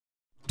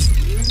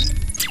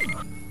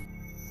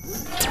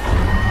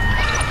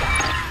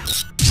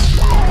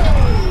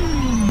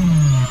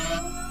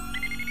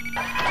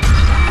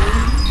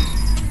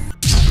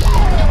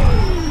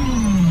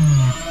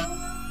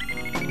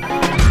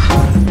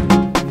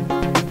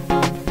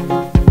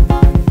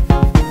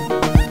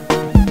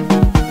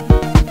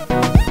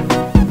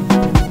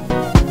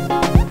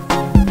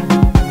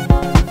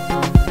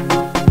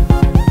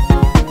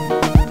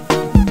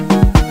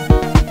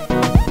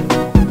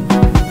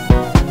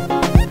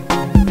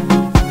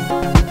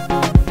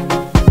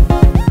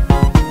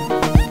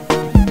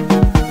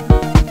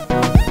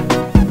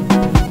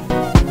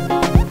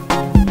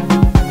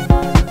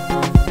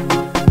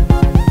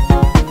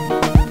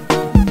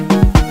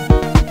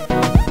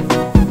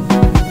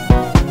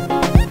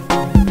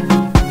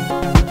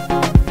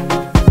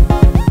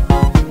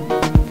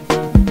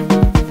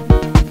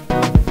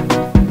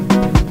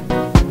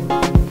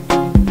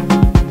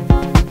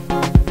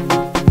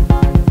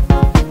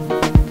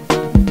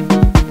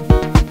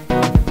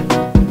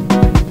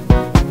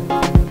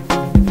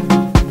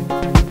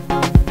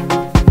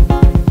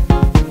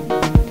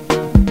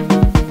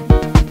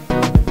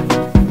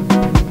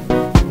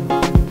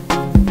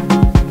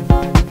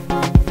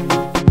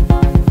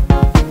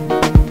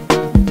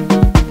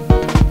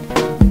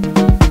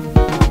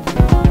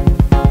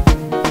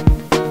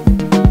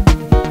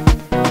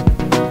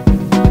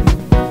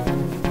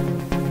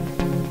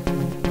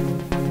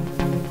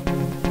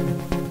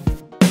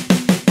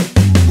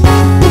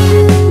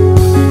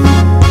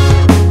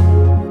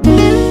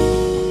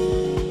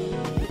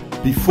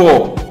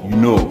before you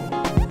know.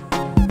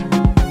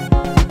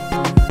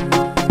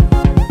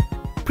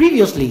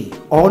 Previously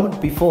on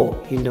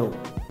Before You Know.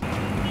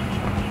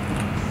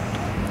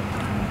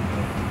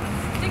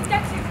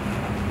 Detective!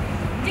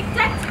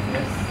 Detective!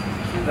 Yes.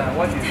 Susan,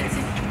 what is it?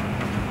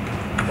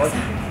 What is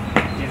it?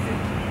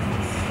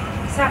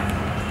 Sir,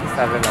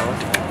 Isabella, what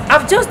is it?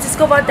 I've just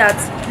discovered that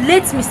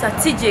late Mr.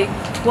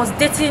 TJ was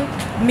dating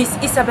Miss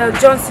Isabel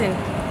Johnson,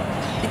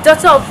 the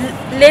daughter of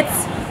late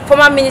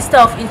former Minister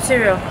of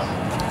Interior.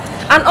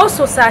 And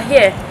also, sir,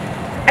 here,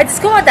 I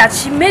discovered that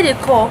she made a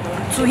call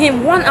to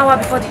him 1 hour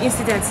before the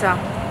incident, sir.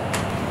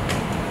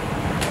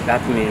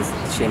 That means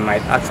she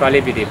might actually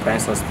be the prime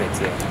suspect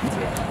here.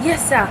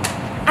 Yes, sir.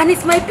 And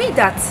it might be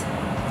that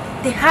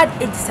they had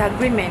a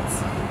disagreement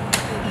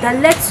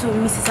that led to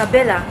Miss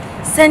Isabella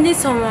sending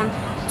someone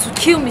to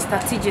kill Mr.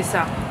 TJ,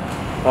 sir.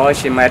 Or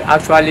she might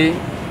actually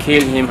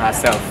kill him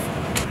herself.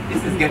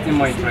 This is getting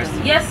more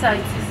interesting. Yes, sir,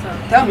 it is, sir.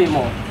 Tell me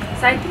more.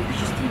 So I think we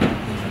should still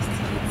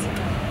investigate.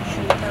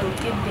 Should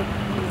get them.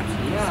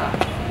 Yeah.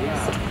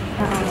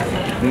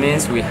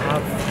 Means we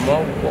have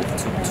more work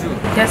to do.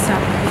 Yes, sir.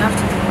 We have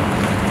to do it.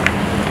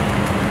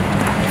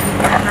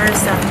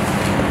 Marissa.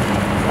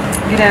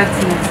 Good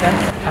afternoon, sir.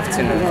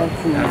 Afternoon.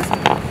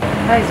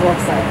 How is work,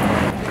 sir?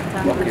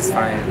 Work is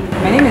fine.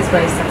 My name is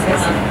Barrister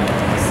Tessie,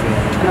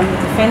 and I'm the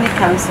defending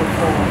counsel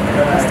for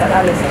Mr.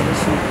 Alex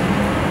Addition.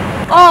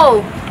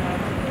 Oh,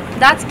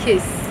 that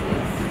case,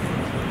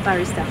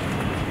 Barrister.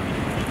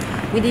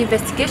 With the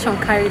investigation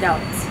carried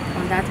out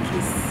on that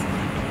case,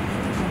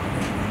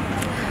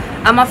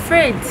 I'm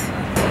afraid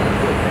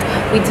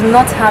we do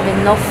not have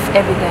enough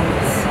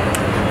evidence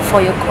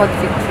for your court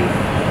victory.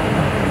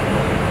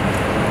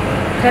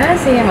 Can I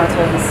see him at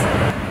once?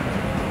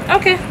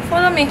 Okay,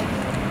 follow me.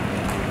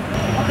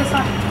 Okay,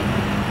 sir.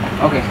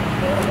 Okay.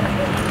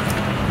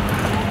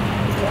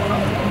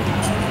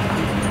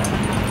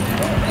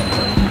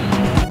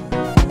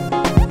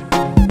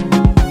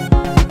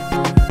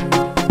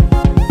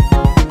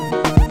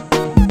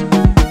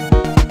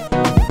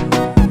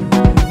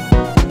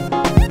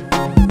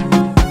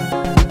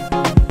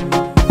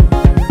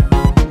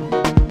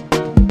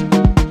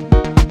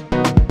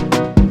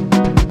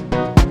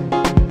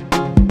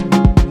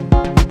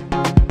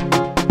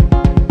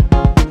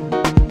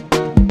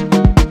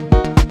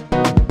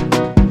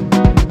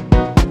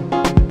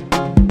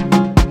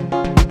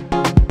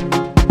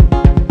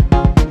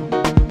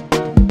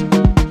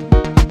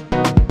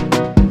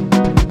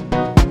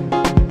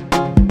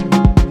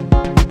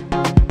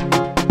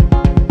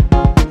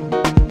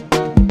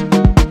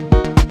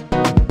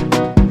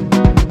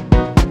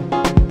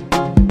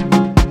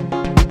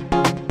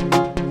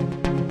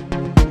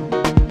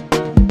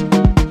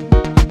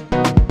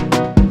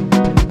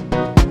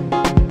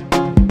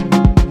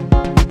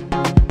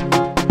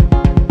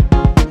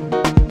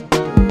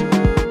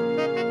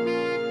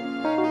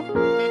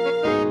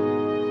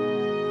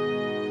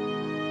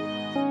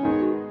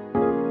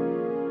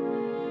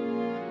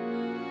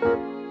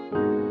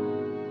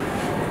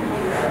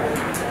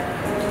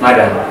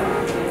 Madam,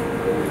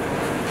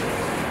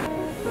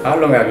 how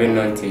long have you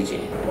known TJ?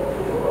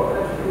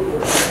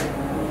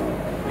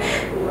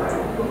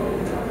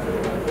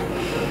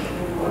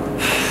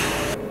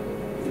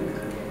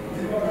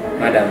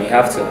 Madam, you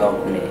have to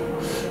help me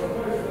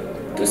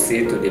to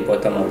see to the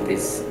bottom of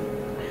this.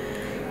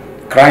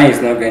 Crying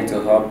is not going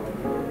to help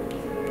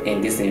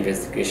in this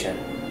investigation.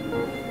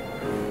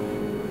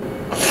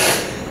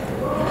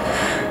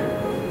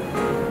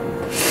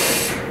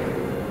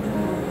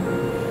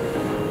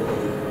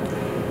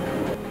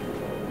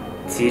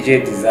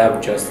 TJ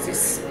deserves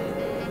justice.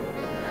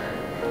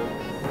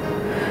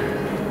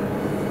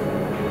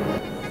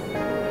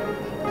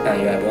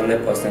 And you are the only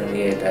person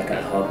here that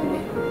can help me.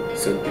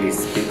 So please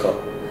speak up.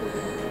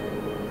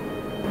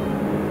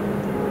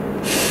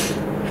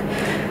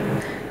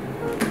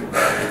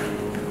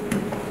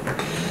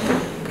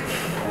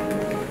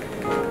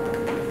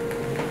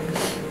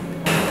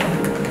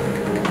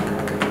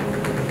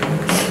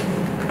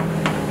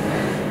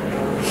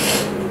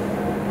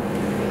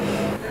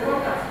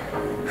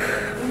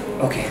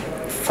 Okay,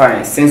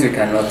 fine. Since we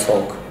cannot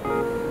talk,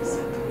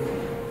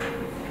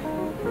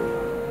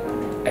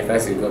 I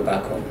first will go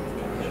back home.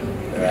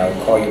 Or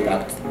I'll call you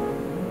back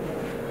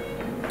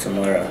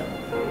tomorrow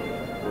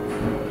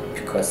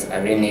because I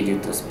really need you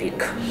to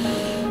speak.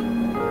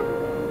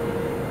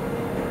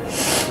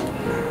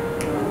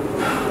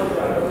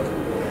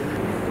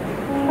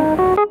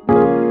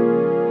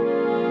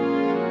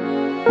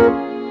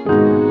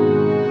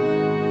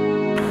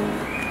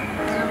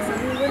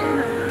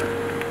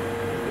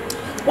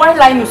 Why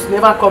Linus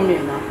never come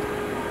here now?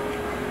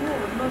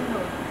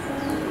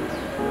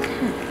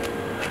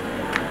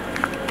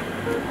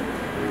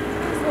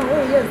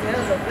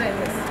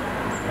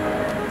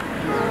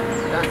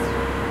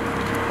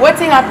 What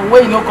thing happened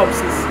when you no come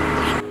since?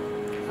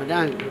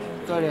 Madam,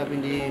 sorry, I've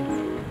been there.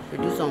 We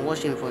do some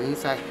washing for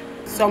inside.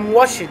 Some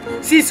washing.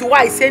 Since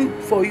why I send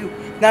for you,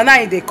 now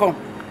they come.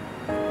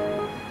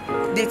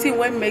 The thing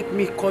when make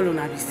me call on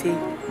her be say,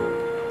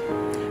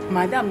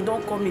 Madam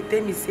don't come me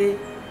tell me say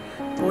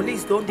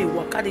police don't they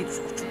work out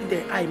through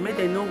their eye, make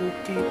them know who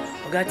kill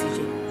Oga TJ.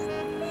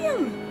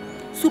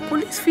 So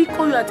police feel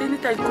call you at any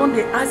time, come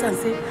they ask and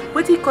say,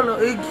 what do you call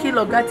kill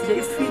Oga TJ?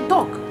 If you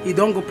talk, you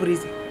don't go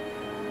prison.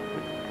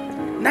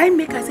 Now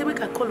make I say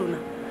make I call una,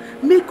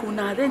 make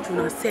una arrange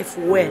una self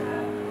well.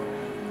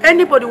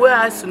 Anybody where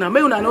ask una,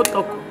 make una not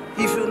talk.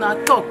 If you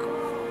not talk,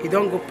 you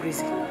don't go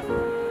prison.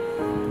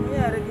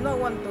 Yeah, I did not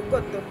want to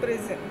go to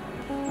prison.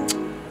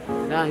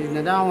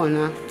 That one,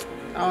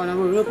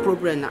 no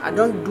problem. I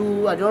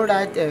don't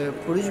write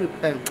police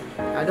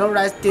I don't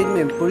write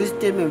police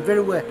statement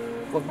very well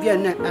for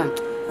BNN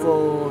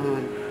for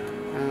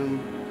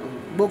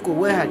Boko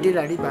where I did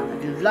a river.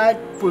 I write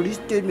police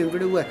statement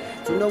very well,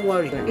 so don't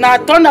worry. Now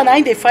thunder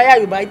now they fire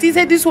you, but he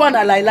said this one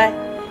a lie.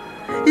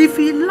 If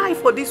you lie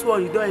for this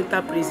one, you don't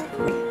enter prison.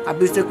 I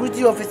be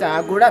security officer.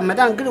 I go right,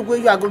 madam, get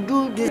away. I go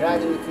do this. I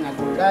go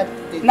right.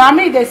 Now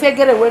me they say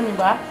get away me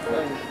ba.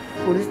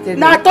 Police statement.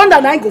 Now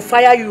thunder now go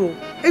fire you.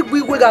 If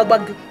we go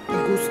back, you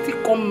go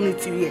still come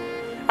meet you here.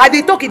 And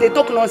they talk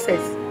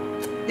nonsense.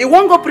 You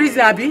won't go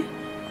prison, Abi.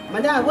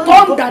 Madam,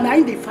 thunder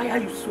now they fire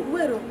you so.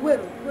 Where? No,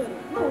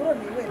 run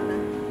away now.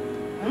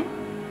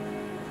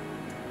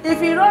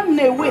 If you run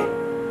away,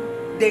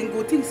 then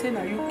go think say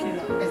now you kill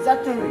her.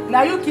 Exactly.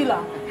 Now you kill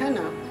her.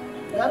 Now,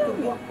 you have to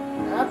go. You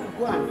have to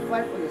go and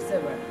fight for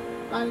yourself.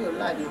 Find your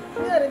life now.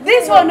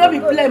 This one no be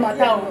play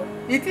matter.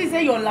 It is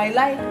say your lie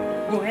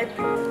go help you.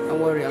 Don't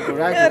worry, I go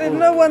right. I did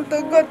not want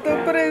to go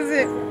to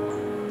prison.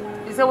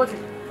 You say what? I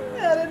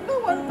did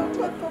not want to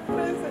go to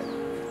prison.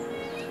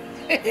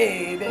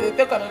 Hey, they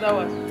take another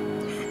one.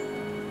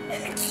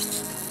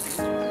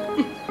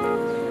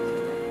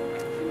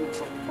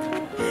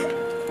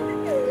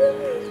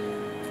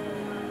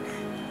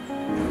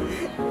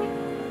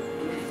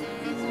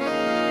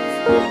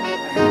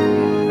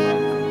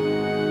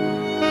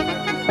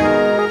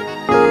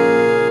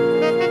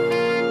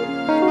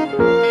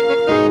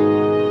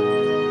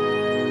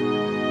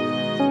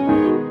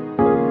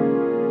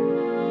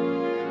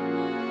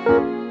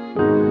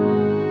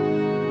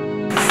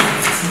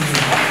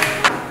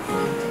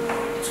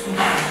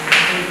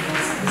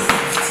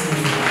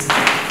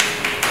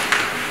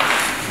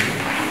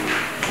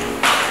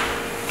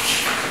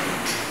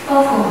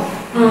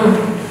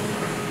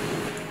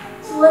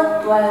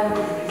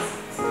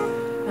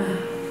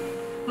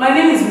 My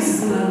name is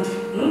Mrs. Nandi,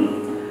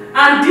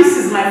 and this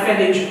is my friend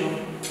Ejiro.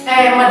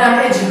 Madam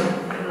Ejiro.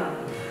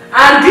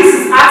 And this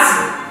is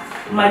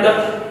Ati, my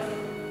daughter.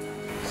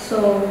 So,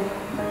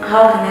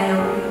 how can I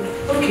help you?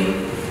 Okay.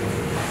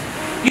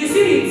 You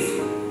see it?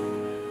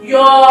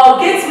 Your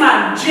gate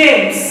man,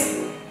 James,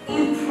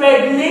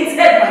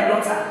 impregnated my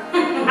daughter.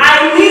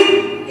 I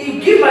mean, he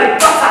gave my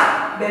daughter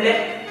Bele.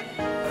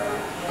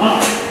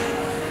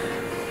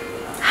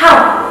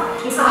 How?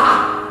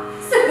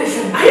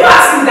 Are you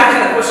asking that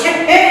kind of question?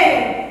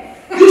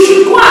 You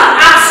should go and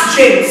ask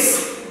James.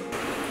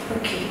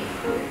 Okay.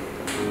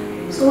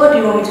 So what do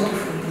you want me to do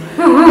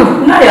for you?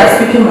 Now you are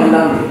speaking my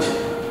language.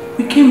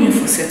 We came here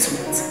for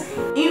settlement.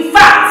 In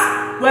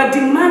fact, we are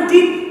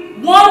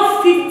demanding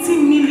 150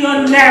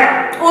 million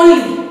naira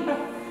only.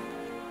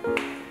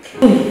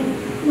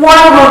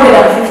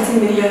 150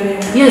 million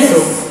naira? Yes,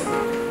 sir.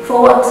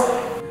 For what?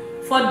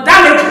 For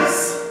damages.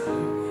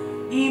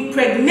 He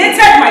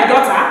impregnated my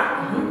daughter,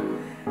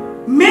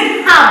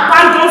 made her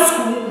abandon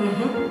school,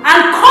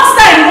 and caused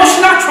her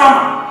emotional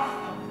trauma.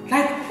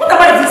 Like, what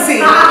am I even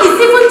saying? It's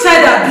even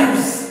child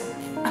abuse.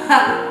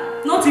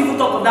 Not even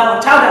talk of that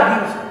one, child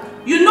abuse.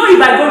 You know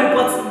if I go and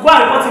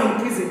report him in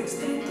prison,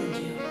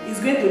 he's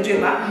going to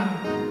jail, huh?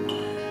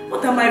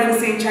 What am I even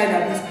saying, child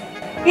abuse?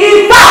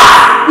 In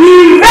fact,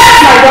 he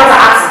raped my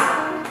daughter,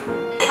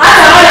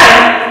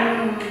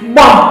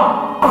 Bomb.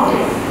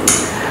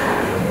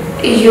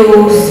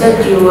 You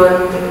said you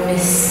were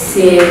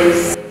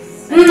Mrs.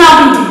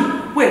 Nnamdi.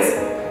 Wait.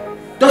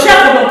 Does she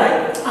have a daughter?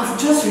 I've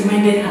just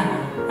reminded her.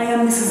 I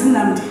am Mrs.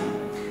 Nnamdi.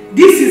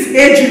 This is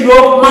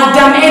Ejiro,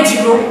 Madam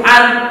Ejiro,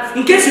 and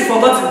in case you've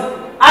forgotten,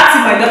 Ati,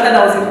 my daughter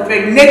that was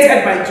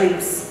impregnated by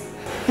James.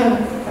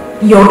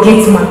 Your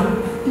gate man.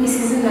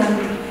 Mrs.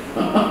 Nnamdi.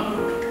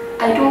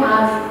 I don't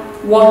have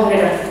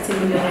 150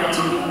 million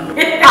to give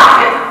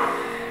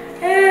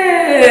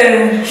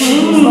you.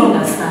 She does not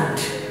understand.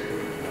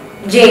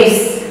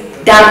 James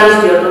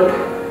damaged your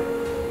daughter.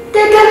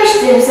 They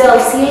damaged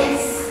themselves,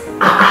 yes.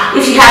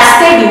 If she had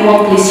stayed in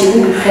one place, she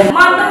wouldn't be pregnant.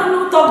 Madam,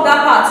 don't talk that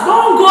part.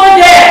 Don't go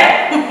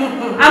there.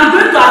 I'm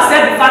going to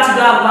accept the fact you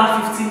don't have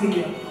 150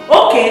 million.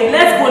 Okay,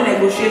 let's go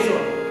negotiation.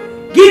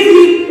 Give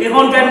me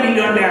 100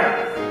 million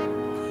naira.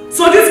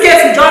 So this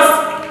case is just...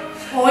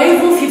 Or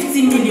even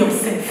 50 million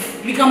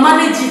safe. We can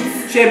manage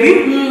it.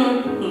 Shebi?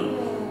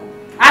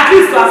 At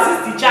least to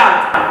assist the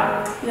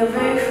child. You're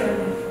very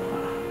funny.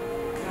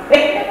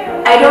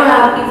 I don't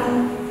have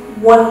even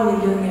 1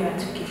 million naira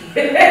to give you.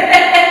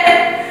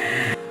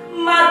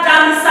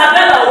 Madam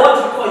Isabella, what do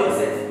you call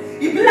yourself?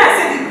 You be like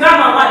say the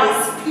grammar what they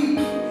speak.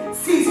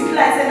 See, you be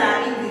like say na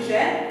English,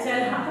 eh?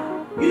 Tell her.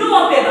 You know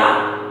what, baby?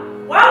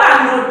 While I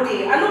know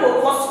there, I know what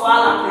cost for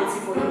all plenty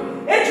for you.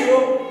 Ejiro,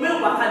 make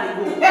waka dey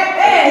go. You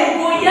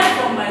go hear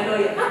from my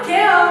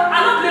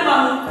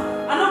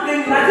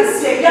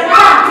this year, you're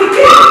not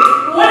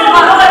picking. When you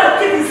want to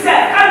keep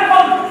himself, can't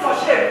come for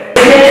shame.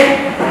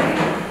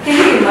 Can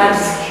you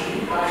imagine?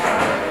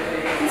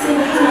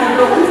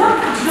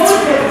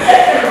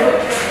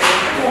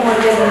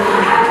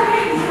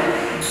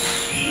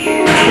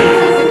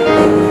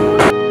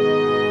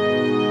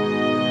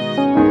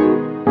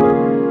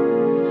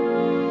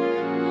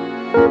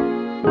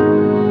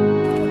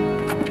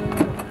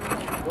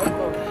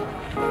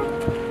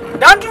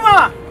 Danjuma!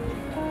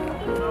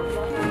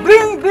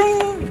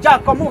 Bring Jack,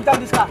 come on, take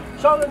this car.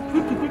 So,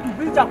 quickly,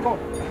 bring Jack, come.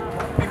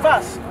 Be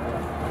fast.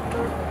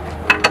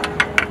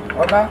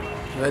 Okay.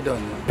 Well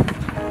done.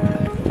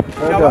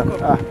 Well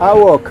done. I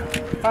work.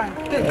 Fine.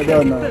 Well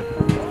done.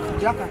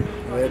 Jack.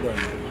 Well done.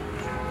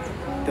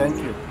 Thank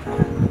you.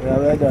 Yeah,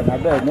 well done. I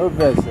bet no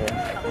verse.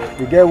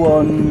 You get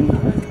one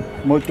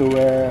motor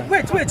where.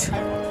 Wait.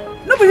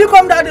 No, but you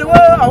come that day.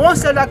 Well, I want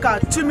to sell that car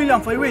 2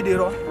 million for you. Where they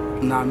run?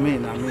 Nah, me.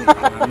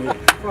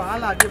 Bro,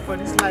 I did for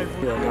this life.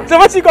 Yeah, so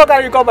what you go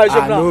carry come by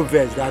shop now? No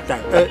verse that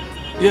time.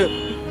 Yeah,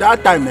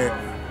 that time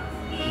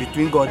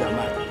between God and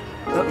man.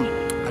 I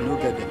don't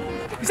get them.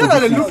 You said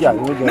that look.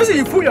 Listen,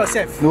 you fool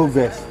yourself. No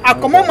verse. I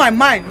come on my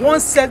mind. One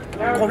set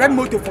correct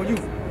motor for you.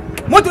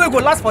 Motor will go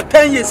last for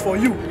 10 years for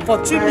you for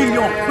 2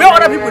 million. Where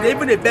other people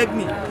they beg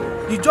me.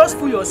 You just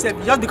fool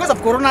yourself. Just because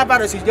of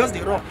coronavirus, you just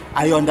the wrong.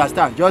 I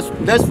understand. Just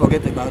let's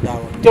forget about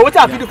that one. So what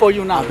I do for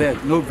you now? I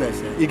beg, no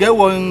verse. You get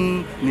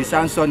one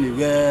Nissan Sunny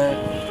where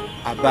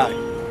I buy.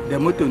 The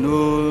motor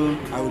no.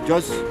 I would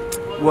just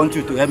want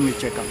you to help me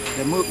check out.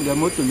 The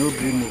motor no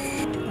green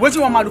move. What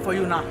you want me to do for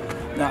you now?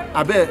 Now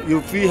I bet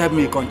you free help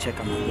me come check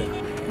out.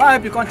 I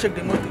help you come check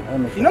the motor.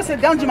 You know say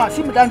Danjima,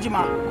 see me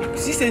Danjima.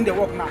 She saying the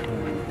work now.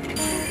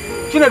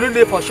 She not do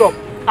day for shop.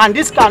 And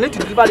this car, I need to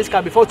deliver this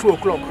car before 2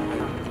 o'clock.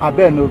 I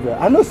bet no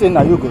bet. I know say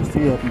now you go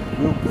still help me.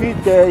 You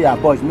fit tell your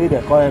boys make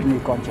them come help me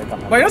come check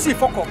out. But you don't see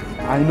fuck up.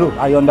 I know,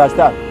 I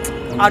understand.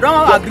 I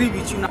don't agree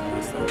with you now.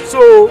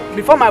 So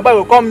before my boy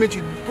will come meet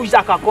you, push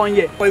that car come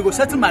here. But you go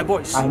settle my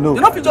boys. I know.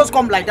 You don't just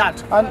come like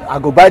that. And I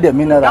go buy the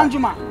mineral.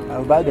 Danjuma. I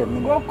go buy the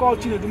mineral. Go call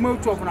Chile, the mail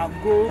truck now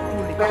go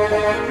pull the car.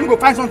 You go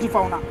find something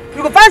for now.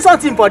 You go find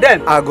something for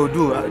them. I go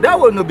do. That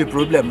will not be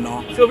problem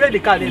now. So where the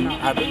car there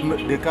now?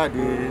 The car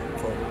there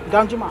for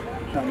Danjuma.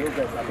 Come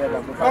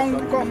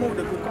move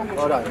the book. Come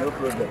All right, no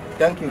problem.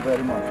 Thank you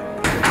very much.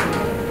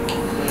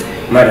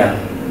 Madam,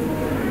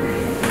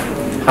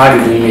 how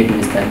did we meet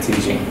Mr.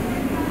 TJ?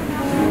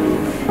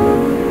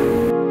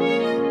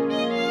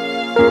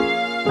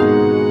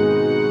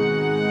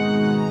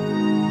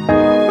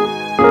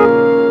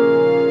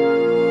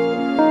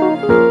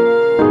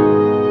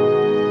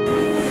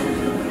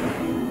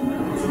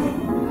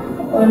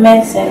 We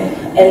met in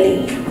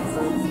LA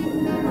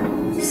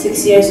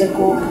 6 years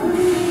ago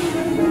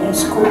in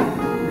school.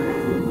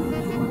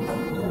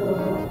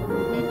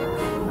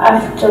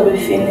 After we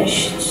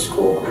finished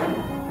school,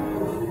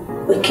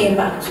 we came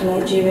back to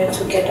Nigeria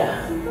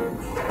together.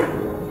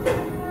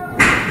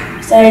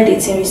 We started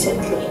dating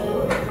recently.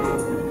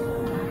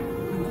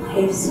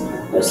 He's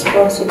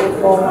responsible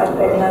for my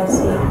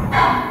pregnancy.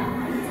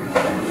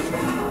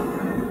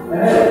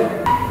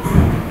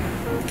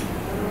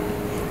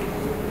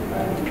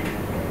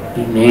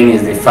 You mean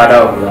he's the father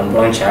of your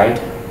unborn child?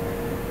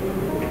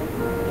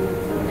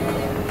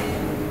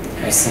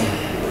 I see.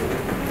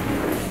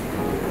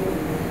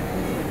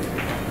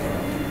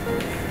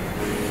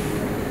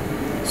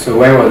 So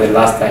when was the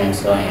last time you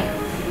saw him?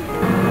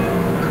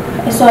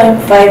 I saw him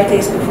 5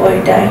 days before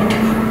he died,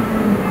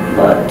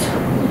 but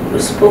we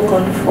spoke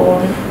on the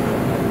phone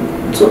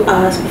 2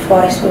 hours before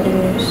I saw the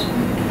news.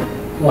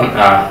 1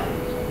 hour.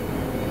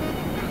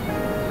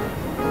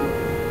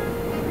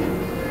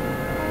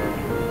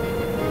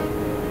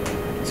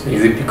 So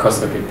is it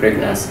because of the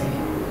pregnancy?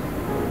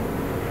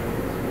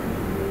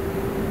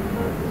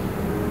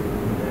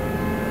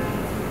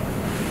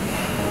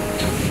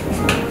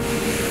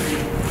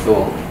 So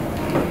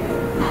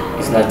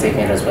he's not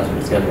taking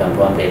responsibility of the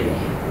unborn baby.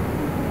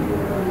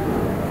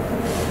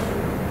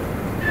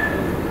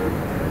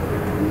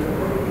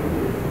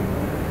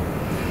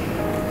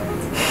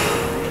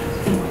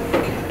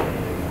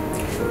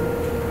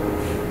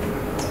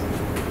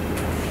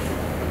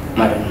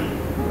 Madam,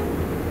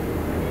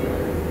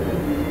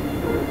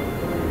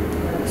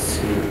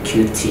 so you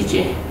killed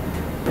TJ.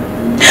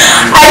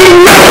 I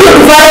did not kill the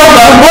father of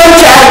my unborn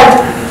child!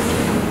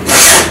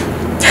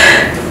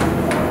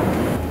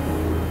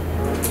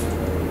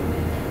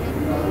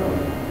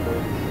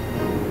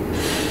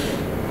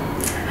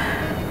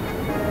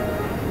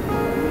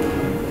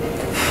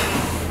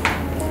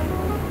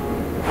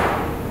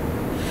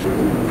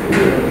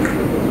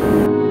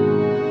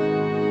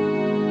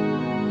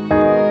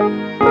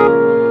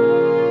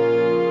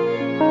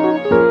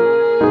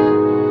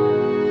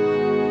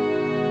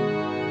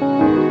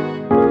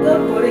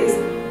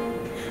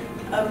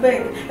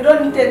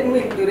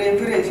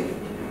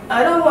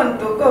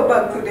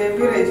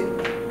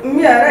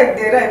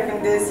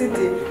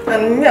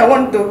 I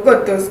want to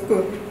go to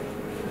school.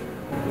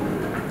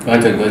 You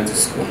want to go to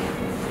school?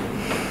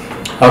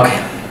 Okay.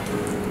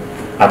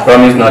 I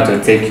promise not to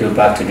take you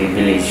back to the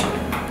village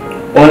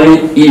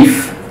only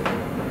if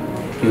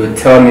you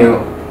tell me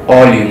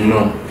all you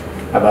know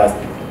about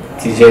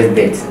TJ's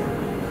death.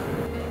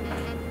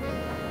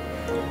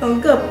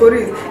 Oga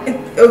Police,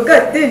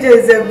 Oga TJ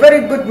is a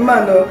very good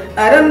man. Oh.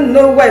 I don't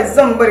know why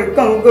somebody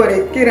can't go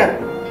to kill him.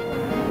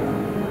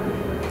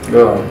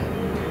 Go on.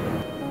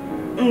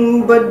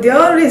 But the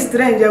only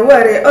stranger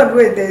where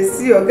always they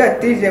see Oga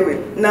TJ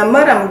with, na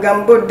Madam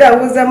Gambo, that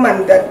was a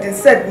man that they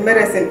said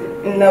medicine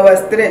in our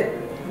street.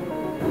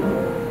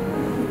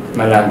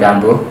 Madam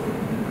Gambo?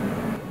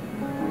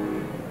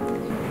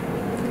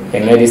 A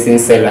medicine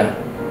seller.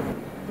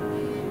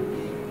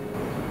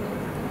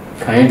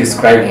 Can you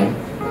describe him?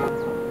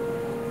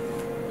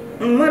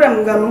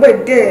 Madam Gambo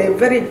is there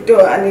very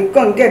dull and he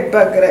can't get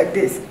back like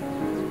this.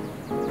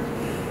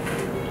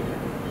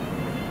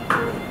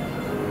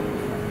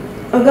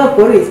 Oga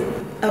Police,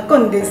 I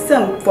can't they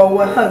sell for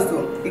our house.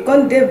 You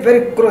can't they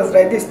very close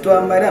like this to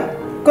our madam.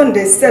 Can't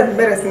they sell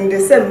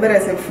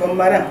medicine for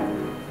madam.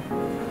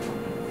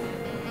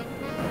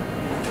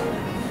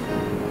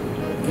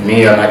 You mean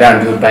your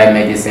madam do buy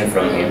medicine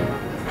from him?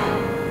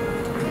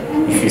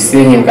 If you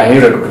see him, can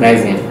you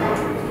recognize him?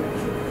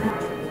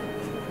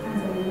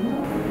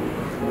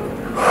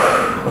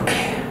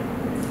 Okay.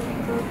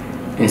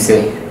 You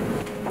see,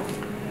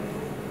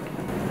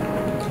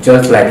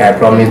 just like I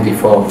promised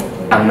before,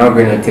 I'm not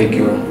going to take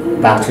you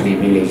back to the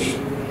village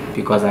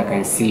because I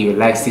can see you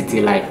like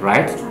city life,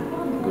 right?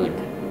 Good.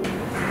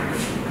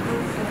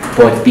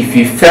 But if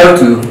you fail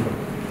to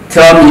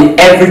tell me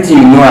everything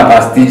you know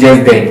about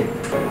TJ's death,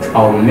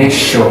 I will make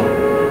sure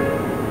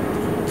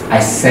I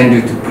send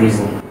you to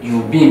prison. You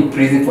will be in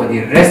prison for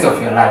the rest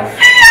of your life.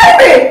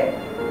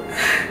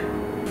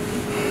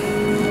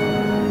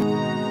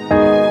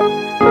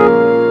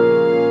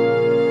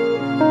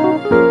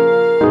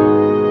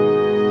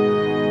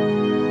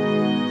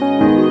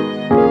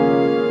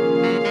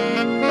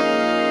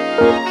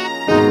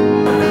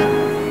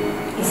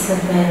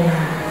 Isabella,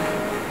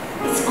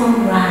 it's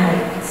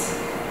alright.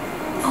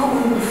 All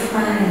will be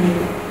fine.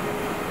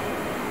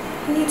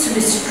 You need to be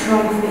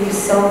strong for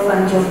yourself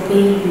and your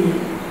baby.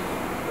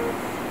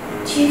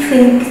 Do you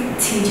think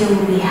TJ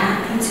will be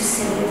happy to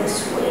see you this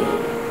way?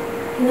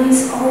 You know,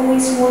 he's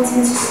always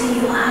wanting to see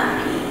you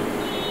happy.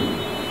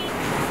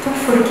 Don't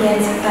forget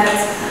that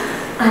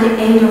at the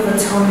end of the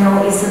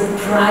tunnel is a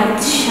bright,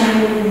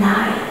 shining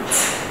light.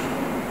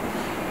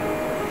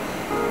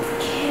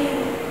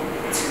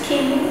 Okay,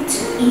 you need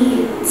to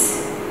eat.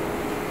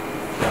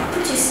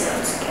 Put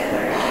yourself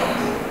together again.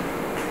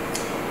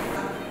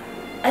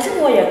 I don't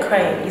know why you're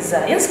crying, Isa.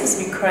 You're not supposed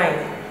to be crying.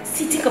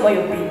 See, think about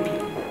your baby.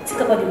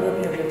 Think about the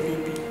well-being of your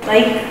baby.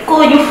 Like,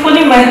 God, you're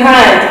pulling my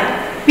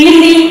hand.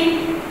 Really?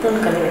 Don't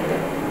look at me like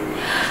that.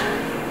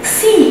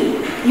 See,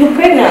 you're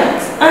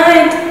pregnant.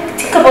 And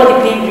think about the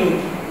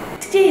baby.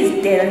 TJ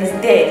is dead and he's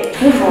dead.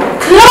 Move on.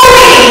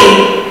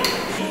 Chloe!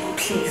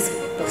 Please,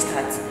 don't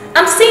start.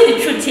 I'm saying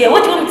the truth here.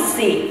 What do you want me to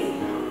say?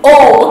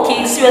 Oh,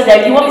 okay,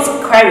 seriously, you want me to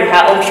cry with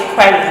her or we should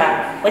cry with her?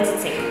 What do you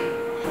think?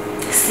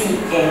 See,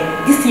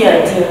 this thing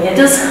you're doing, you're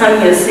just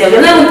harming yourself.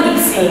 You're not even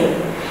eating.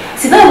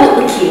 See, that will,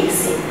 okay,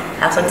 see,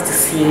 I have something to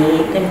say.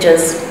 Let me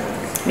just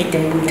make the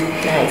mood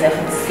nice. I have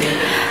something to say.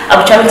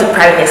 I'll be traveling to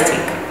Paris next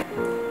week.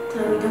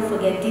 Chloe, don't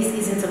forget, this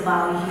isn't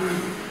about you.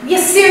 You're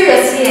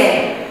serious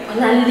here.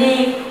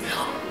 Olale,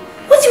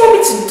 what do you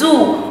want me to do?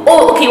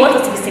 Oh, okay, you want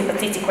us to be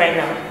sympathetic right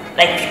now?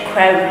 Like,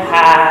 cry with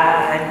her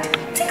and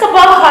think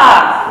about her.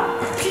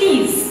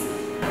 Please.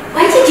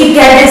 Where did you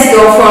get this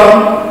girl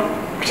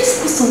from? We're just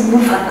supposed to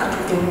move her out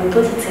of the mood.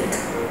 What do you think?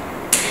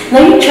 Now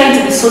you're trying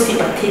to be so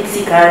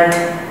sympathetic and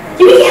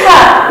you make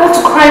her want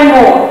to cry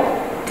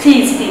more.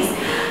 Please, please.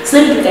 So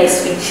let me give you guys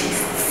switch.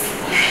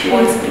 If you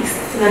want, please.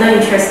 You're not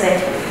interested.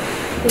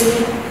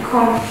 Baby,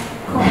 come.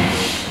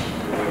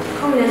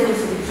 Come, let's go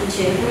to the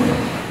kitchen.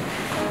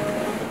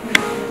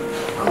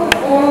 Come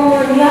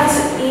on, you have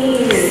to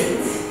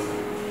eat.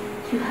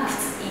 You have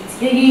to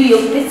eat.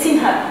 You're beating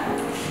her.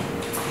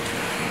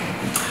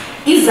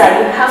 Isa,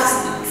 you have to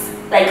eat.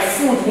 Like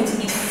food, you need to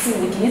eat food.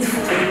 You need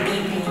food for the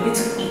baby. You need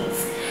to eat.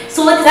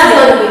 So That's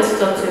not the way to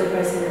talk to a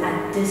person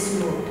at this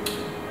moment.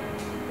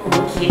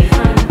 Okay,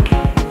 fine.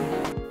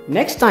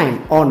 Next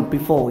time on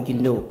Before You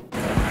Know.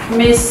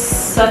 Miss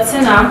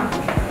Satina.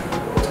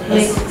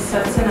 Miss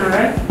Satina,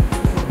 right?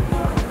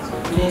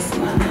 Yes,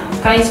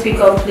 madam. Can you speak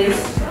up, please?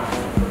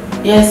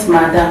 Yes,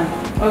 madam.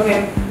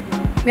 Okay.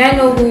 May I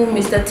know who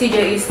Mr.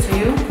 TJ is to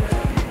you?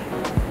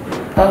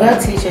 Oga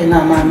TJ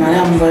now my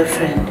madam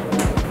boyfriend.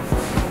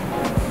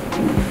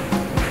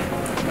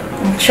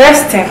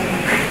 Interesting.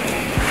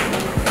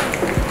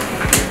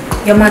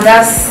 Your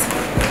mother's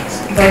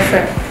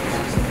boyfriend.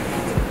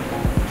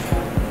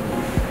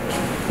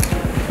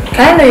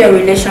 Can I know your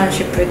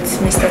relationship with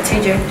Mr.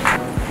 TJ?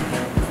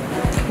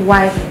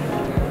 Why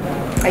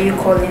are you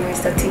calling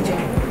Mr. TJ?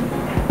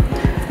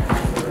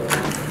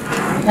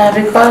 Now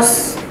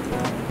because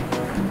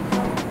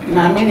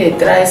Mommy they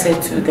try say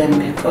to them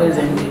because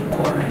then they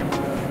quarrel.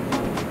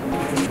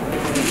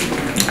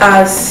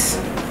 As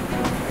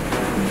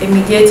a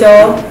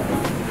mediator,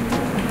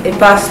 a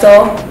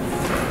pastor,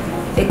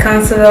 A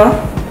counselor?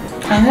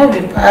 I no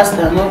be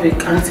pastor, I no be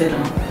counselor.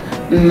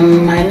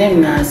 My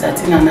name is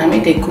Satina and I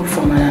made a cook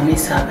for Madam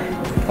Isabe.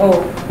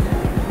 Oh,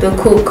 the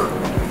cook.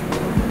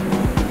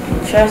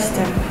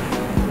 Interesting.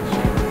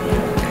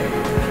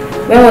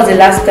 When was the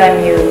last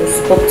time you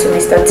spoke to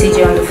Mr.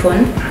 TJ on the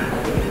phone?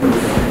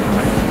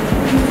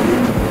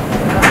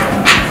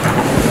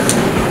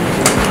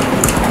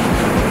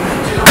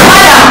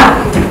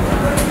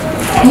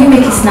 Can you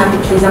make it snappy,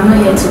 please? I'm not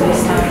here to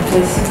waste time,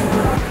 please.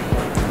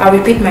 I'll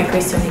repeat my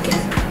question again.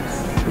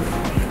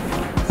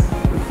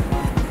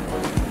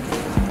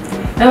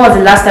 When was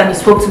the last time you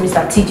spoke to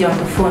Mr. TJ on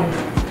the phone?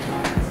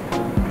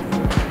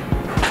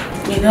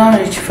 You don't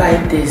reach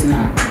 5 days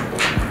now.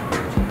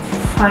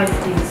 5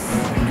 days.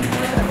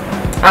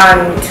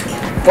 And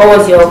what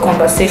was your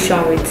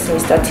conversation with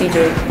Mr.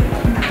 TJ?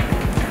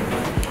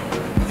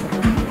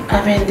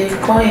 I mean, they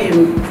call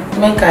him,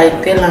 make I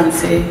tell and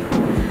say,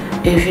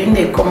 if he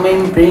they come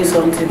and bring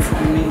something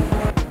for me.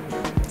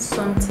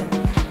 Something.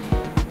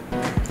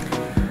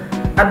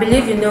 I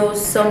believe you know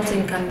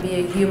something can be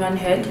a human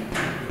head.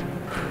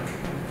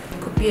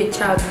 Could be a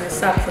child in a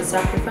sack for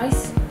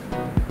sacrifice.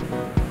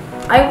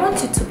 I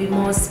want you to be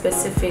more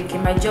specific.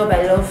 In my job,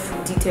 I love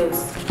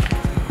details.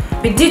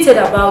 Be detailed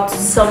about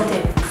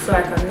something so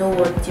I can know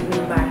what you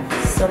mean by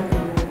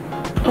something.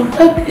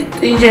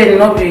 TJ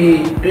not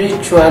be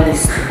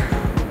ritualist.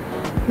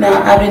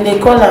 Now I mean they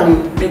call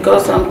him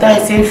because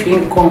sometimes if he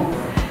come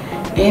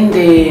in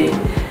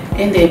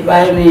they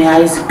buy me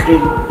ice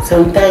cream.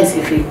 Sometimes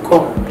if he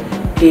come,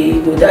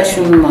 he go dash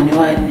me money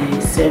while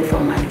they send for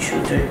my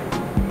children.